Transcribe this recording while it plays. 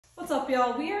What's up,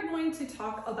 y'all? We are going to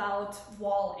talk about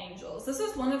wall angels. This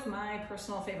is one of my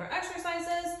personal favorite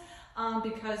exercises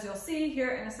because you'll see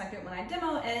here in a second when I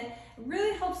demo it, it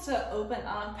really helps to open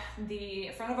up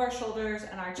the front of our shoulders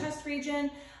and our chest region.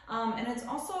 And it's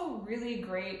also really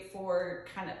great for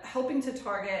kind of helping to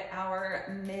target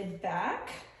our mid-back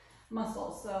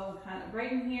muscles. So kind of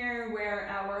right in here where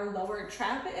our lower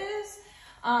trap is,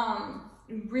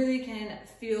 really can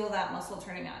feel that muscle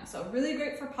turning on. So really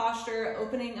great for posture,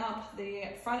 opening up the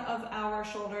front of our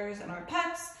shoulders and our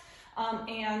pecs,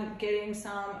 and getting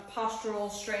some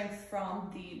postural strength from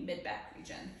the mid-back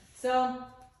region. So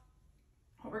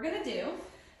what we're gonna do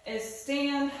is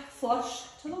stand flush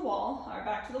to the wall, or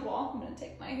back to the wall. I'm gonna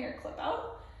take my hair clip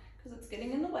out because it's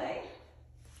getting in the way.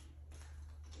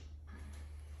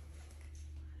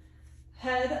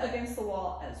 Head against the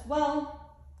wall as well.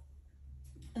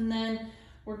 And then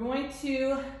we're going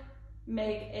to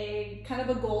make a kind of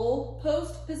a goal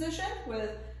post position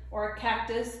or a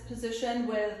cactus position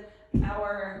with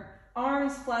our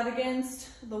arms flat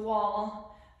against the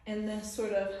wall in this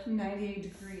sort of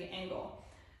 90-degree angle.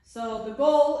 So the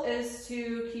goal is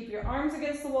to keep your arms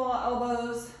against the wall,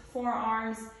 elbows,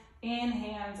 forearms, and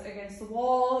hands against the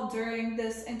wall during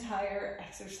this entire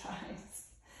exercise.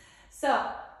 So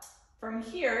from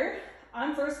here,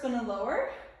 I'm first going to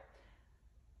lower.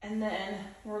 And then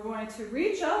we're going to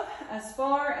reach up as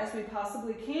far as we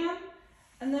possibly can.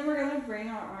 And then we're going to bring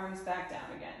our arms back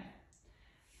down again.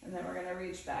 And then we're going to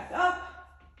reach back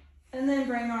up and then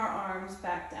bring our arms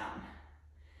back down.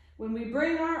 When we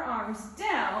bring our arms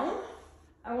down,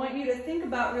 I want you to think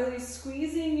about really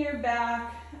squeezing your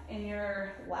back and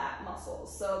your lat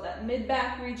muscles. So that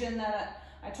mid-back region that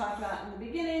I talked about in the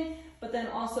beginning, but then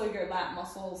also your lat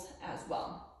muscles as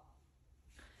well.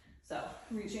 So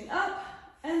reaching up,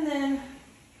 and then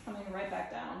coming right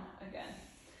back down again.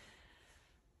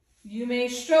 You may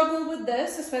struggle with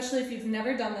this, especially if you've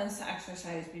never done this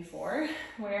exercise before,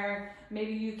 where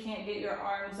maybe you can't get your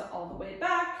arms all the way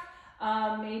back.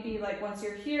 Maybe like once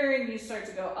you're here and you start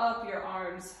to go up, your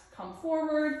arms come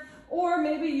forward, or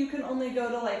maybe you can only go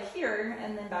to like here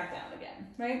and then back down again,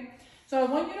 right? So I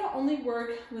want you to only work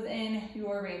within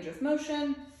your range of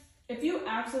motion. If you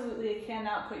absolutely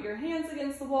cannot put your hands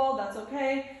against the wall, that's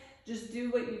okay. Just do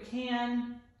what you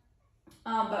can,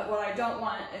 but what I don't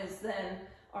want is then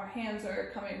our hands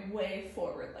are coming way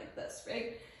forward like this,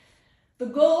 right? The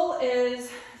goal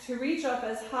is to reach up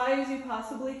as high as you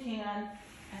possibly can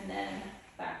and then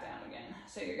back down again.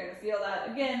 So you're gonna feel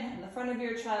that again in the front of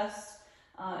your chest,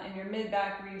 in your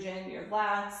mid-back region, your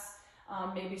lats,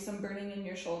 maybe some burning in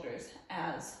your shoulders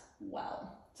as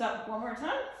well. So one more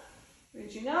time,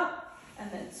 reaching up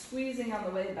and then squeezing on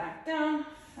the way back down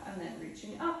and then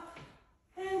reaching up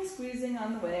and squeezing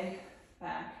on the way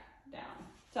back down.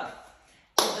 So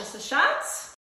give this a shot.